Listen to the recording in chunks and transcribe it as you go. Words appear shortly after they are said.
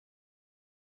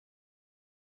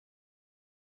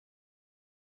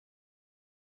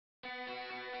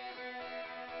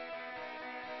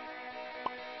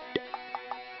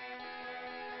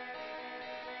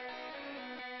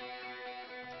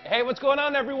Hey, what's going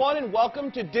on, everyone, and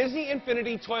welcome to Disney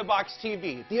Infinity Toy Box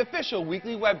TV, the official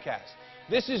weekly webcast.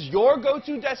 This is your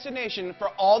go-to destination for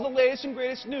all the latest and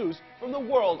greatest news from the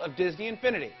world of Disney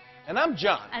Infinity. And I'm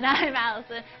John. And I'm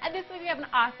Allison. And this week we have an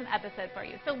awesome episode for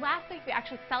you. So last week we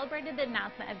actually celebrated the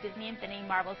announcement of Disney Infinity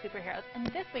Marvel Superheroes. And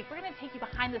this week we're going to take you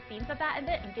behind the scenes of that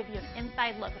event and give you an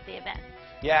inside look at the event.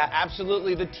 Yeah,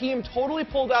 absolutely. The team totally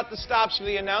pulled out the stops for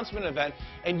the announcement event.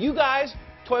 And you guys,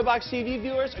 Toy Box TV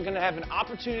viewers, are going to have an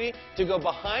opportunity to go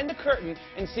behind the curtain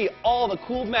and see all the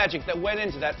cool magic that went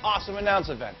into that awesome announce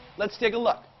event. Let's take a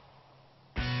look.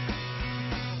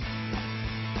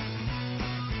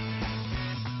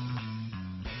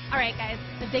 All right, guys,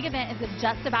 the big event is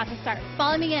just about to start.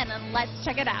 Follow me in and let's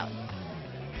check it out.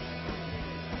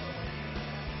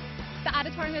 The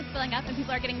auditorium is filling up and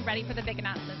people are getting ready for the big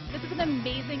announcement. This is an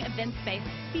amazing event space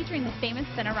featuring the famous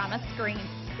Cinerama screen.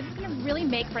 This is going to really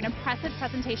make for an impressive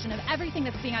presentation of everything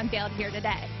that's being unveiled here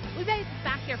today. We've got you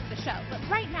back here for the show, but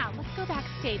right now, let's go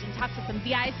backstage and talk to some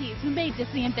VIPs who made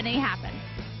Disney Infinity happen.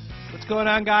 What's going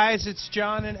on, guys? It's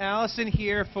John and Allison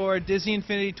here for Disney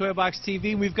Infinity Toy Box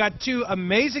TV. We've got two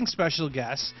amazing special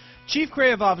guests, Chief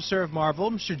Creative Officer of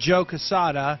Marvel, Mr. Joe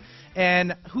Quesada,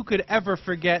 and who could ever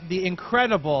forget the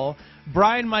incredible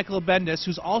Brian Michael Bendis,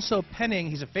 who's also penning,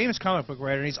 he's a famous comic book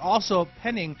writer, and he's also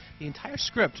penning the entire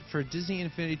script for Disney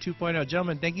Infinity 2.0.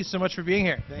 Gentlemen, thank you so much for being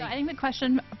here. So I think the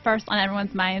question first on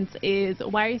everyone's minds is,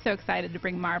 why are you so excited to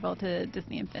bring Marvel to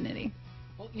Disney Infinity?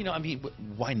 Well, you know, I mean,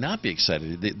 why not be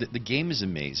excited? The game is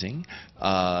amazing.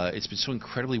 It's been so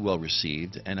incredibly well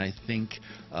received, and I think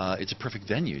it's a perfect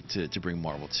venue to bring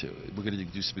Marvel to. We're going to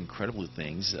do some incredible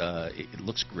things. It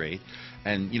looks great,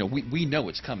 and you know, we know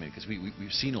it's coming because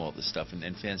we've seen all this stuff,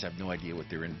 and fans have no idea what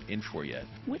they're in for yet.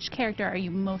 Which character are you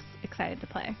most excited to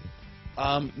play?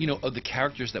 You know, of the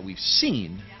characters that we've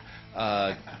seen.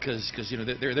 Because you know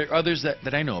there are others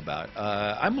that I know about.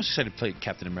 I'm most excited to play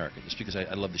Captain America just because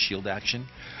I love the shield action.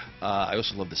 I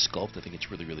also love the sculpt. I think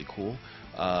it's really cool.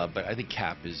 But I think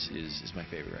Cap is my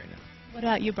favorite right now. What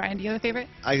about you, Brian? Do you have a favorite?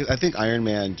 I think Iron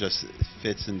Man just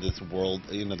fits in this world.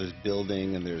 You know, there's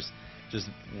building and there's just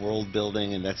world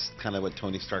building, and that's kind of what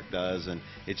Tony Stark does, and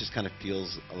it just kind of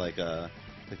feels like the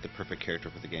perfect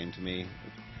character for the game to me.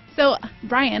 So,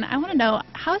 Brian, I want to know,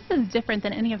 how is this different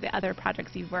than any of the other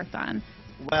projects you've worked on?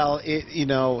 Well, you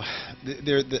know,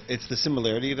 it's the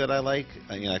similarity that I like.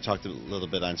 You know, I talked a little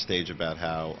bit on stage about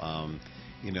how,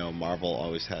 you know, Marvel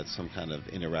always had some kind of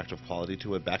interactive quality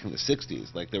to it. Back in the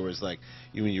 '60s, like there was like,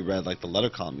 when you read like the letter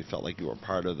column, you felt like you were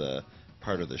part of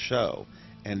the show.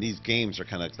 And these games are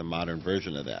kind of like the modern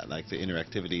version of that. Like the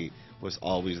interactivity was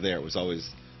always there. It was always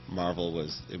Marvel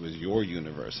was your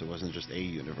universe. It wasn't just a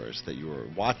universe that you were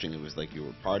watching. It was like you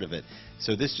were part of it.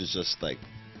 So this is just like,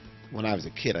 when I was a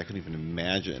kid, I couldn't even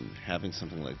imagine having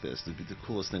something like this. It'd be the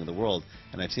coolest thing in the world.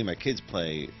 And I've seen my kids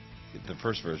play the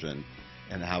first version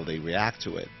and how they react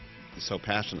to it so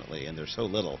passionately, and they're so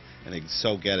little, and they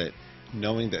so get it.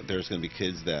 Knowing that there's going to be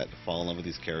kids that fall in love with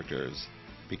these characters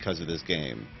because of this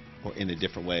game, or in a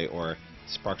different way, or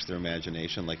sparks their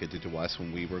imagination like it did to us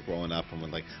when we were growing up, and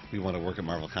when like we want to work at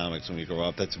Marvel Comics when we grow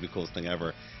up. That's the coolest thing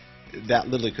ever. That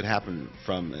literally could happen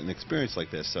from an experience like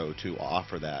this. So to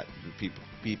offer that,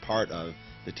 be part of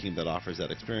the team that offers that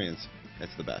experience,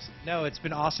 that's the best. No, it's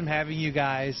been awesome having you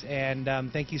guys, and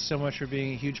thank you so much for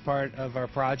being a huge part of our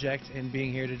project and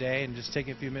being here today and just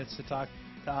taking a few minutes to talk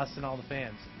to us and all the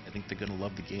fans. I think they're going to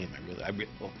love the game.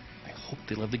 I hope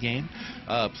they love the game.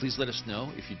 Please let us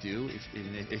know if you do.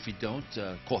 If you don't,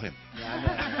 call him.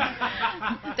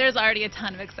 There's already a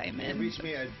ton of excitement. Reach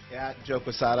me at Joe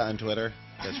Quesada on Twitter.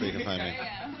 That's where you can find me.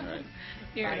 Yeah. All right.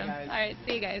 You heard him. All right,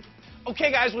 see you guys.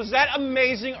 Okay, guys, was that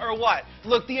amazing or what?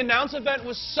 Look, the announce event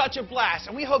was such a blast,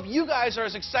 and we hope you guys are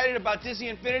as excited about Disney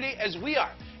Infinity as we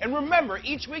are. And remember,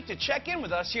 each week to check in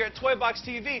with us here at Toy Box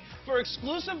TV for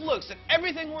exclusive looks at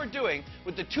everything we're doing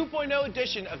with the 2.0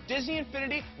 edition of Disney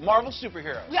Infinity Marvel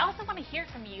Superheroes. We also want to hear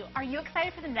from you. Are you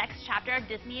excited for the next chapter of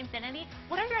Disney Infinity?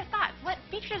 What are your thoughts? What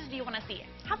features do you want to see?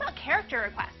 How about character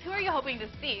requests? Who are you hoping to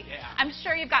see? Yeah. I'm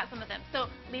sure you've got some of them. So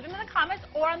leave them in the comments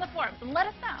or on the forums and let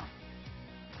us know.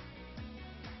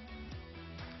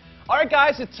 All right,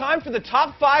 guys, it's time for the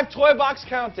top 5 Toy Box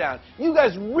Countdown. You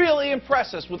guys really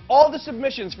impressed us with all the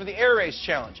submissions for the Air Race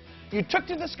Challenge. You took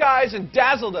to the skies and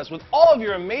dazzled us with all of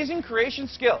your amazing creation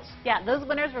skills. Yeah, those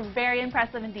winners were very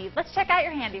impressive indeed. Let's check out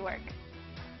your handiwork.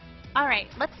 All right,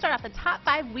 let's start off the top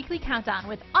 5 weekly countdown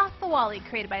with Off the Wally,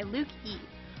 created by Luke E.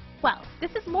 Well,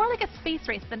 this is more like a space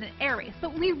race than an air race,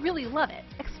 but we really love it.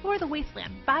 Explore the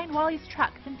wasteland, find Wally's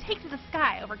truck, then take to the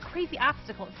sky over crazy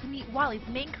obstacles to meet Wally's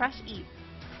main crush, Eve.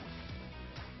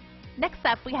 Next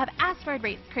up, we have Asteroid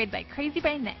Race, created by Crazy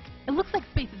by Nick. It looks like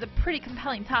space is a pretty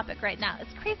compelling topic right now, as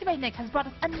Crazy by Nick has brought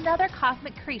us another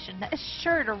cosmic creation that is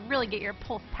sure to really get your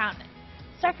pulse pounding.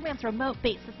 Star Command's remote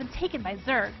base has been taken by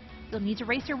Zerg. You'll need to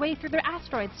race your way through their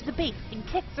asteroids to the base and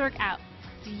kick Zerg out.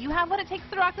 Do you have what it takes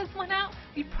to rock this one out?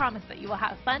 We promise that you will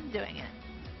have fun doing it.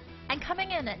 And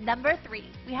coming in at number 3,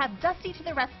 we have Dusty to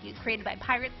the Rescue, created by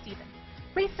Pirate Steven.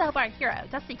 Race to help our hero,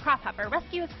 Dusty Crophopper,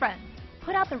 rescue his friends.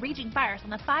 Put out the raging fires on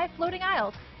the 5 floating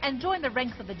isles and join the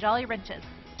ranks of the Jolly Wrenches.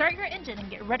 Start your engine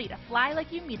and get ready to fly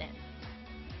like you mean it.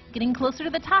 Getting closer to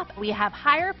the top, we have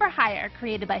Hire for Hire,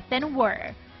 created by Finn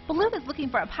Warrior. Baloo is looking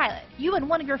for a pilot. You and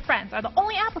one of your friends are the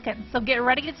only applicants, so get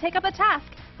ready to take up the task.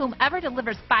 Whomever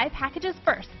delivers 5 packages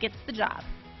first gets the job.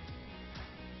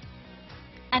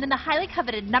 And in the highly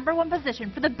coveted #1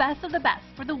 position for the best of the best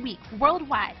for the week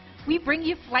worldwide, we bring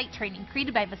you Flight Training,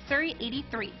 created by Vasuri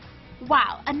 83.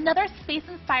 Wow, another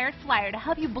space-inspired flyer to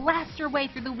help you blast your way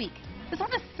through the week. This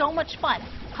one is so much fun.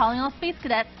 Calling all space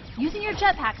cadets, using your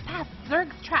jetpacks past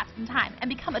Zerg's traps in time, and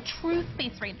become a true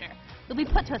space ranger. You'll be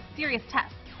put to a serious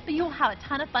test, but you will have a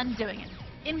ton of fun doing it.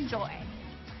 Enjoy.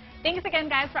 Thanks again,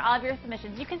 guys, for all of your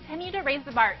submissions. You continue to raise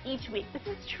the bar each week. This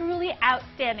is truly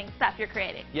outstanding stuff you're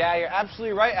creating. Yeah, you're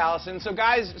absolutely right, Allison. So,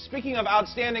 guys, speaking of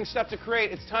outstanding stuff to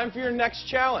create, it's time for your next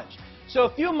challenge. So a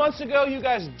few months ago, you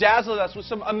guys dazzled us with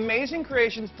some amazing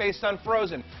creations based on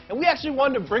Frozen, and we actually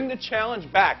wanted to bring the challenge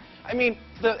back. I mean,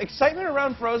 the excitement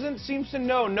around Frozen seems to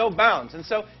know no bounds, and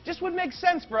so just would make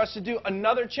sense for us to do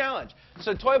another challenge.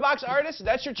 So Toy Box artists,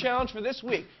 that's your challenge for this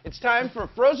week. It's time for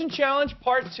Frozen Challenge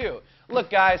Part 2. Look,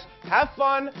 guys, have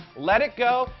fun, let it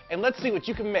go, and let's see what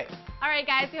you can make. All right,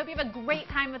 guys, we hope you have a great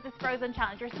time with this Frozen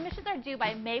Challenge. Your submissions are due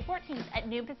by May 14th at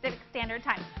noon Pacific Standard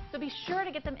Time, so be sure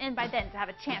to get them in by then to have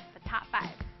a chance at the top 5.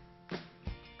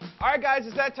 All right, guys,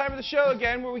 it's that time of the show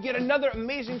again where we get another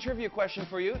amazing trivia question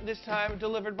for you, this time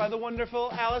delivered by the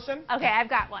wonderful Allison. Okay, I've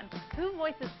got one. Who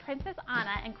voices Princess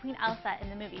Anna and Queen Elsa in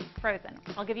the movie Frozen?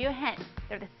 I'll give you a hint.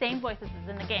 They're the same voices as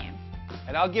in the game.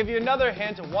 And I'll give you another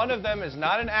hint. One of them is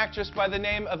not an actress by the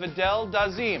name of Adele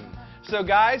Dazeem. So,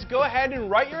 guys, go ahead and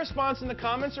write your response in the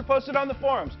comments or post it on the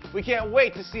forums. We can't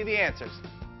wait to see the answers.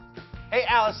 Hey,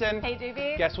 Allison. Hey,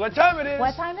 JB. Guess what time it is?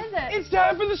 What time is it? It's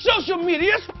time for the social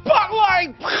media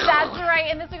spotlight. That's right.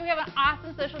 And this week we have an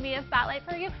awesome social media spotlight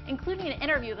for you, including an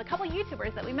interview with a couple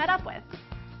YouTubers that we met up with.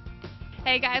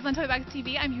 Hey guys, on Toy Box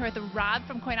TV, I'm here with Rob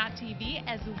from Koinot TV,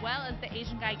 as well as the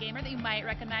Asian Guy Gamer that you might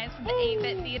recognize from the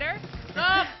 8-Bit Theater.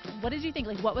 What did you think?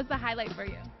 Like, what was the highlight for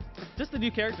you? Just the new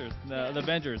characters, the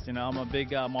Avengers. You know, I'm a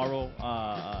big Marvel.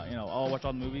 I'll watch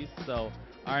all the movies. So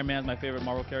Iron Man's my favorite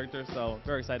Marvel character. So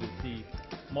very excited to see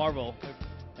Marvel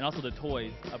and also the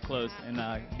toys up close and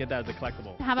get that as a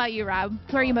collectible. How about you, Rob?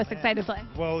 Who are you most excited to play?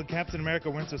 Well, Captain America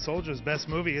Winter Soldier's best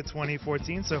movie of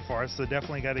 2014 so far, so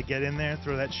definitely got to get in there,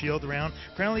 throw that shield around.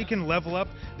 Apparently you can level up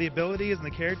the abilities and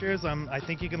the characters. I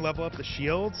think you can level up the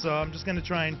shield, so I'm just going to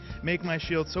try and make my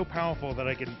shield so powerful that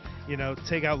I can,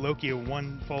 take out Loki in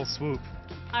one fell swoop.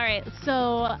 All right,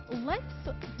 so let's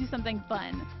do something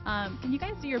fun. Can you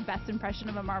guys do your best impression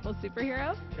of a Marvel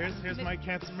superhero? Here's my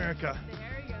Captain America.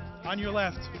 There you go. On your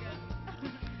left.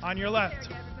 On your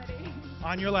left.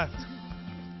 On your left.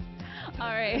 All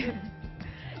right.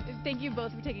 Thank you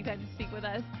both for taking time to speak with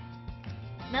us.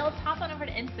 Now let's hop on over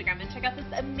to Instagram and check out this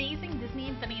amazing Disney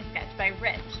Infinity sketch by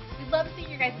Rich. We love seeing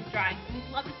your guys' drawings, and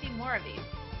we'd love to see more of these.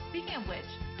 Speaking of which,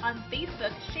 on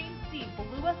Facebook, Shane C.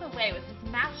 blew us away with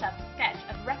his mashup sketch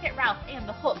of Wreck-It Ralph and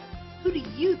the Hulk. Who do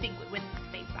you think would win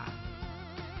this face-off?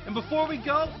 And before we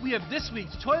go, we have this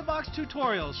week's Toy Box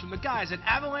tutorials from the guys at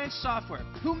Avalanche Software,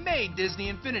 who made Disney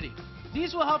Infinity.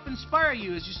 These will help inspire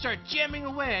you as you start jamming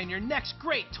away on your next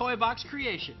great Toy Box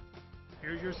creation.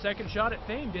 Here's your second shot at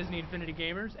fame, Disney Infinity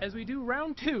gamers, as we do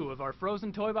round 2 of our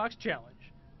Frozen Toy Box Challenge.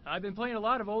 I've been playing a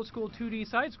lot of old school 2D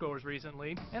side-scrollers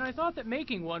recently, and I thought that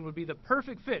making one would be the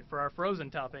perfect fit for our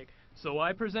Frozen topic, so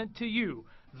I present to you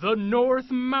the North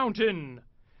Mountain.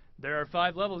 There are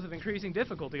 5 levels of increasing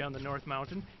difficulty on the North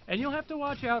Mountain, and you'll have to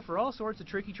watch out for all sorts of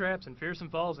tricky traps and fearsome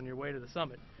falls on your way to the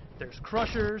summit. There's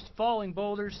crushers, falling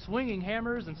boulders, swinging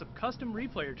hammers, and some custom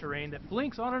replayer terrain that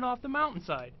blinks on and off the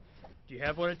mountainside. Do you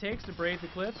have what it takes to brave the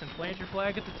cliffs and plant your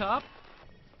flag at the top?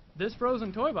 This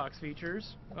Frozen Toy Box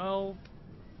features, well,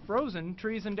 Frozen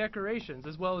trees and decorations,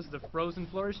 as well as the Frozen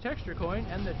Flourish texture coin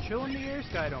and the Chill in the Air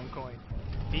Skydome coin.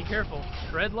 Be careful,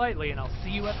 tread lightly, and I'll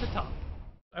see you at the top.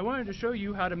 I wanted to show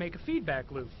you how to make a feedback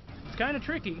loop. It's kind of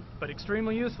tricky, but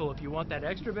extremely useful if you want that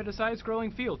extra bit of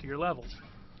side-scrolling feel to your levels.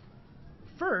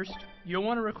 First, you'll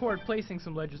want to record placing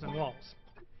some ledges and walls.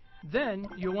 Then,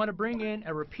 you'll want to bring in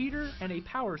a repeater and a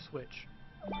power switch.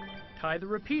 Tie the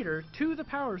repeater to the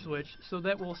power switch so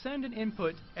that we'll send an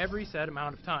input every set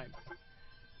amount of time.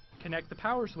 Connect the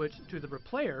power switch to the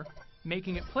replayer,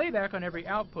 making it playback on every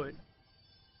output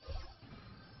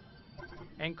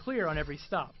and clear on every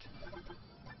stopped.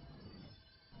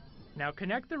 Now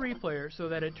connect the replayer so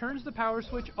that it turns the power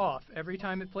switch off every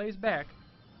time it plays back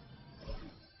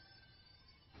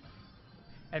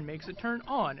and makes it turn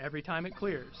on every time it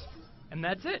clears. And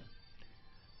that's it.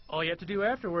 All you have to do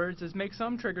afterwards is make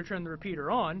some trigger turn the repeater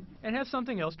on and have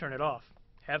something else turn it off.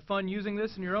 Have fun using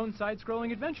this in your own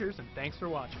side-scrolling adventures, and thanks for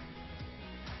watching.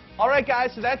 Alright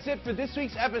guys, so that's it for this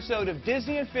week's episode of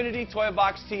Disney Infinity Toy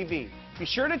Box TV. Be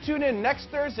sure to tune in next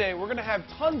Thursday. We're going to have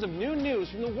tons of new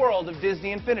news from the world of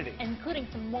Disney Infinity. Including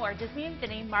some more Disney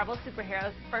Infinity Marvel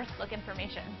Superheroes first look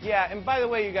information. Yeah, and by the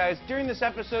way, you guys, during this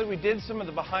episode, we did some of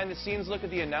the behind-the-scenes look at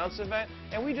the announce event,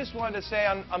 and we just wanted to say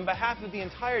on behalf of the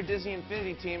entire Disney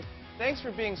Infinity team, thanks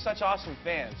for being such awesome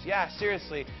fans. Yeah,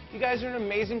 seriously, you guys are an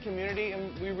amazing community,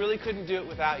 and we really couldn't do it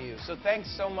without you. So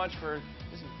thanks so much for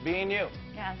just being you.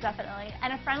 Yeah, definitely.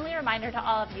 And a friendly reminder to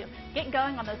all of you, get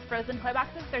going on those Frozen toy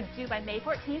boxes. They're due by May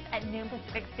 14th at noon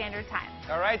Pacific Standard Time.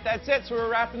 All right, that's it. So we're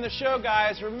wrapping the show,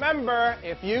 guys. Remember,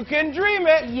 if you can dream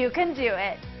it, You can do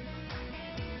it.